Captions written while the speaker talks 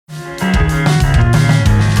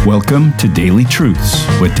Welcome to Daily Truths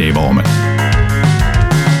with Dave Allman.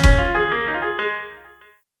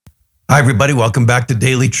 Hi, everybody. Welcome back to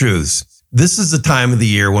Daily Truths. This is the time of the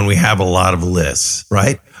year when we have a lot of lists,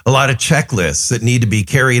 right? A lot of checklists that need to be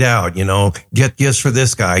carried out. You know, get gifts for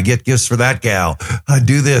this guy, get gifts for that gal,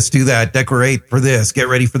 do this, do that, decorate for this, get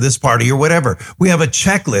ready for this party or whatever. We have a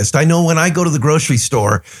checklist. I know when I go to the grocery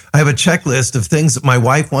store, I have a checklist of things that my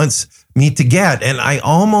wife wants me to get. And I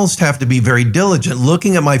almost have to be very diligent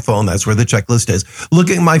looking at my phone. That's where the checklist is.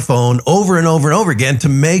 Looking at my phone over and over and over again to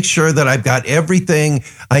make sure that I've got everything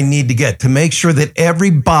I need to get, to make sure that every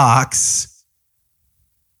box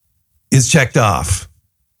is checked off.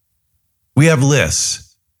 We have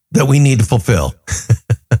lists that we need to fulfill.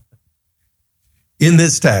 In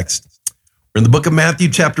this text, we're in the book of Matthew,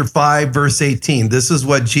 chapter 5, verse 18. This is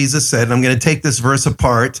what Jesus said. And I'm going to take this verse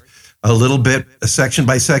apart a little bit, section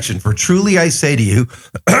by section. For truly I say to you,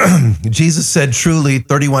 Jesus said truly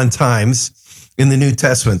 31 times in the New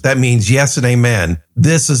Testament. That means yes and amen.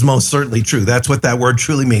 This is most certainly true. That's what that word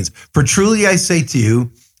truly means. For truly I say to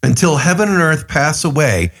you, until heaven and earth pass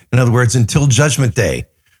away, in other words, until judgment day,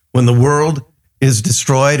 when the world is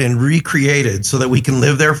destroyed and recreated so that we can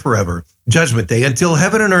live there forever, judgment day, until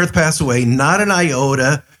heaven and earth pass away, not an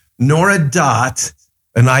iota nor a dot.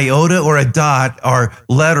 An iota or a dot are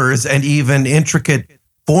letters and even intricate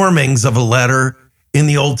formings of a letter in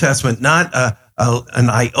the Old Testament. Not an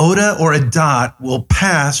iota or a dot will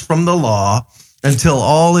pass from the law until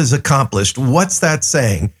all is accomplished. What's that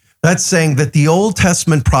saying? That's saying that the Old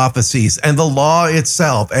Testament prophecies and the law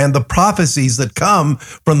itself and the prophecies that come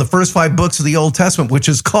from the first 5 books of the Old Testament, which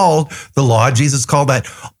is called the law, Jesus called that,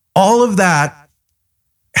 all of that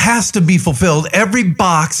has to be fulfilled. Every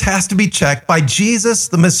box has to be checked by Jesus,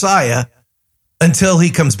 the Messiah, until he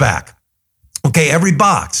comes back. Okay, every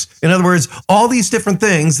box. In other words, all these different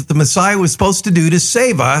things that the Messiah was supposed to do to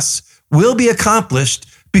save us will be accomplished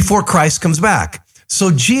before Christ comes back. So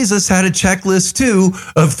Jesus had a checklist too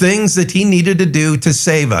of things that he needed to do to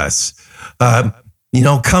save us.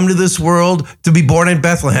 Come to this world to be born in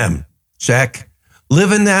Bethlehem. Check.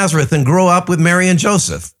 Live in Nazareth and grow up with Mary and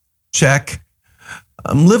Joseph. Check.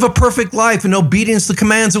 Live a perfect life in obedience to the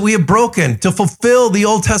commands that we have broken, to fulfill the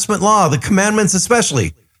Old Testament law, the commandments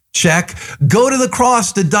especially. Check. Go to the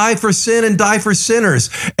cross to die for sin and die for sinners.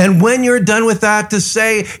 And when you're done with that, to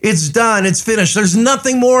say it's done, it's finished. There's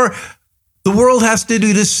nothing more the world has to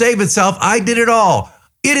do to save itself. I did it all.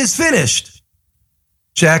 It is finished.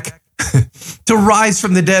 Check. To rise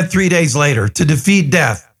from the dead 3 days later, to defeat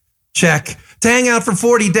death. Check. To hang out for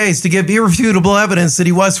 40 days to give irrefutable evidence that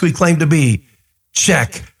he was who he claimed to be.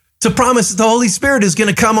 Check. To promise that the Holy Spirit is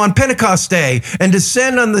going to come on Pentecost Day and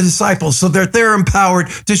descend on the disciples so that they're empowered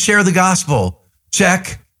to share the gospel.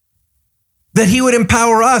 Check. That he would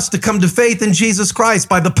empower us to come to faith in Jesus Christ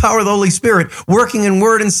by the power of the Holy Spirit, working in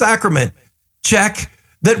word and sacrament. Check.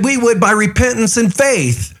 That we would, by repentance and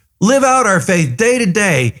faith, live out our faith day to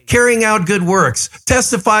day, carrying out good works,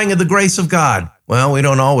 testifying of the grace of God. Well, we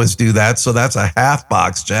don't always do that, so that's a half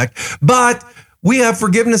box check. But we have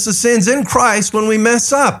forgiveness of sins in Christ when we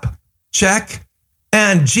mess up. Check.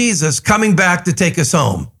 And Jesus coming back to take us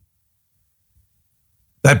home.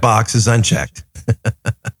 That box is unchecked.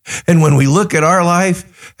 And when we look at our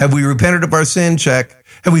life, have we repented of our sin? Check.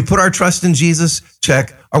 Have we put our trust in Jesus?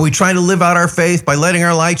 Check. Are we trying to live out our faith by letting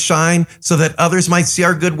our light shine so that others might see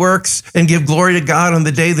our good works and give glory to God on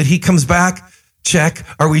the day that he comes back? Check.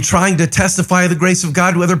 Are we trying to testify the grace of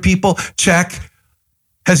God to other people? Check.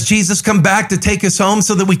 Has Jesus come back to take us home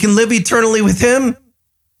so that we can live eternally with him?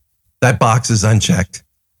 That box is unchecked.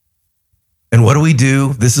 And what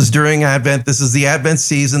do? This is during Advent. This is the Advent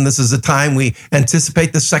season. This is the time we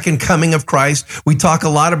anticipate the second coming of Christ. We talk a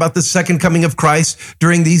lot about the second coming of Christ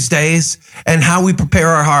during these days and how we prepare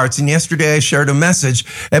our hearts. And yesterday I shared a message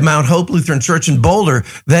at Mount Hope Lutheran Church in Boulder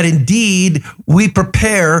that indeed we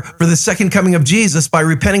prepare for the second coming of Jesus by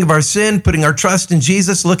repenting of our sin, putting our trust in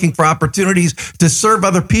Jesus, looking for opportunities to serve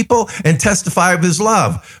other people and testify of his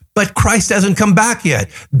love. But Christ hasn't come back yet.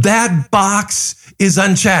 That box is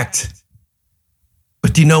unchecked.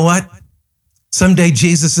 But do you know what? Someday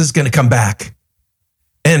Jesus is going to come back.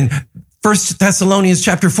 And 1 Thessalonians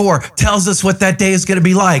chapter 4 tells us what that day is going to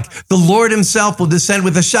be like. The Lord himself will descend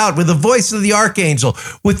with a shout, with the voice of the archangel,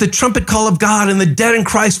 with the trumpet call of God, and the dead in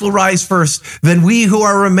Christ will rise first. Then we who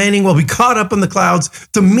are remaining will be caught up in the clouds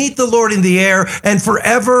to meet the Lord in the air, and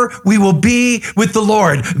forever we will be with the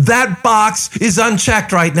Lord. That box is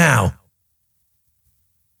unchecked right now.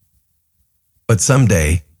 But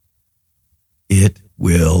someday it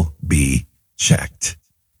will be checked.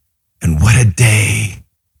 And what a day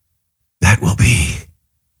that will be.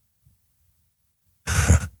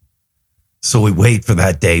 So we wait for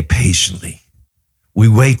that day patiently. We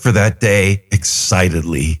wait for that day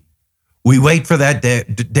excitedly. We wait for that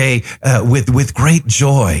day with great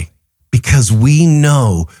joy, because we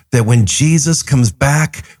know that when Jesus comes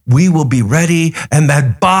back, we will be ready and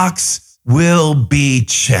that box will be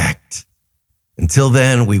checked. Until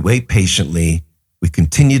then, we wait patiently. We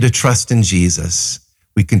continue to trust in Jesus.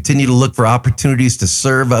 We continue to look for opportunities to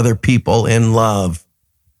serve other people in love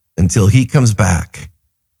until he comes back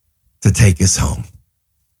to take us home.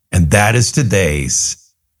 And that is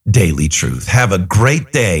today's Daily Truth. Have a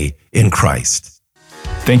great day in Christ.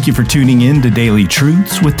 Thank you for tuning in to Daily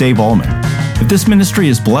Truths with Dave Allman. If this ministry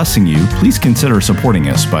is blessing you, please consider supporting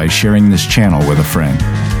us by sharing this channel with a friend.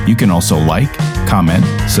 You can also like, comment,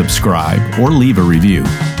 subscribe, or leave a review.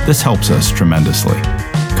 This helps us tremendously.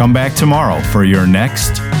 Come back tomorrow for your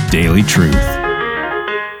next Daily Truth.